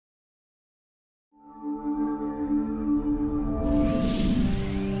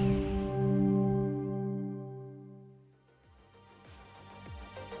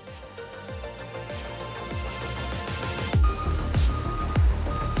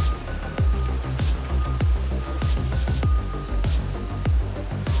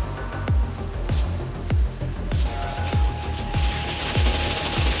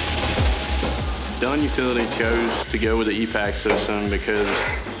Dunn Utility chose to go with the ePak system because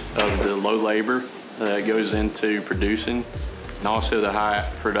of the low labor that goes into producing and also the high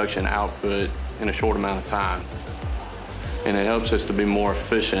production output in a short amount of time. And it helps us to be more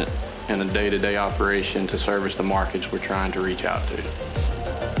efficient in a day-to-day operation to service the markets we're trying to reach out to.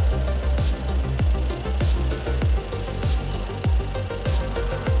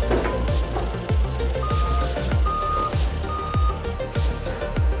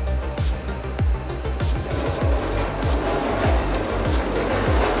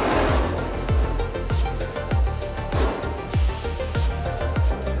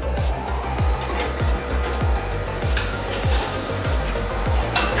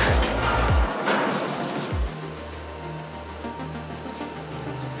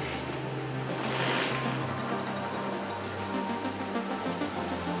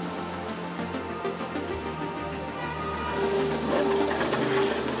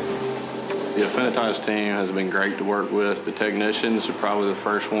 The Afinitas team has been great to work with. The technicians are probably the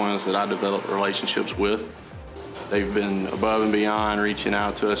first ones that I developed relationships with. They've been above and beyond, reaching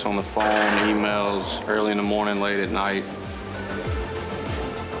out to us on the phone, emails, early in the morning, late at night.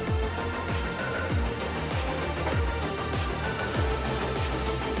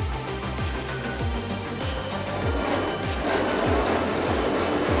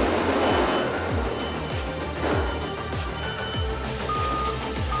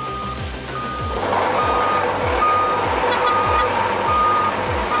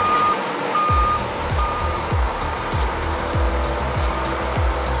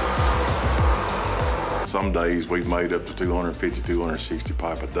 Some days we've made up to 250, 260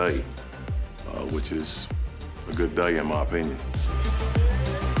 pipe a day, which is a good day in my opinion.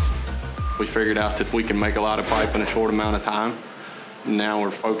 We figured out that we can make a lot of pipe in a short amount of time. Now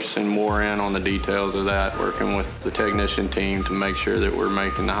we're focusing more in on the details of that, working with the technician team to make sure that we're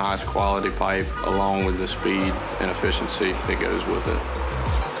making the highest quality pipe along with the speed and efficiency that goes with it.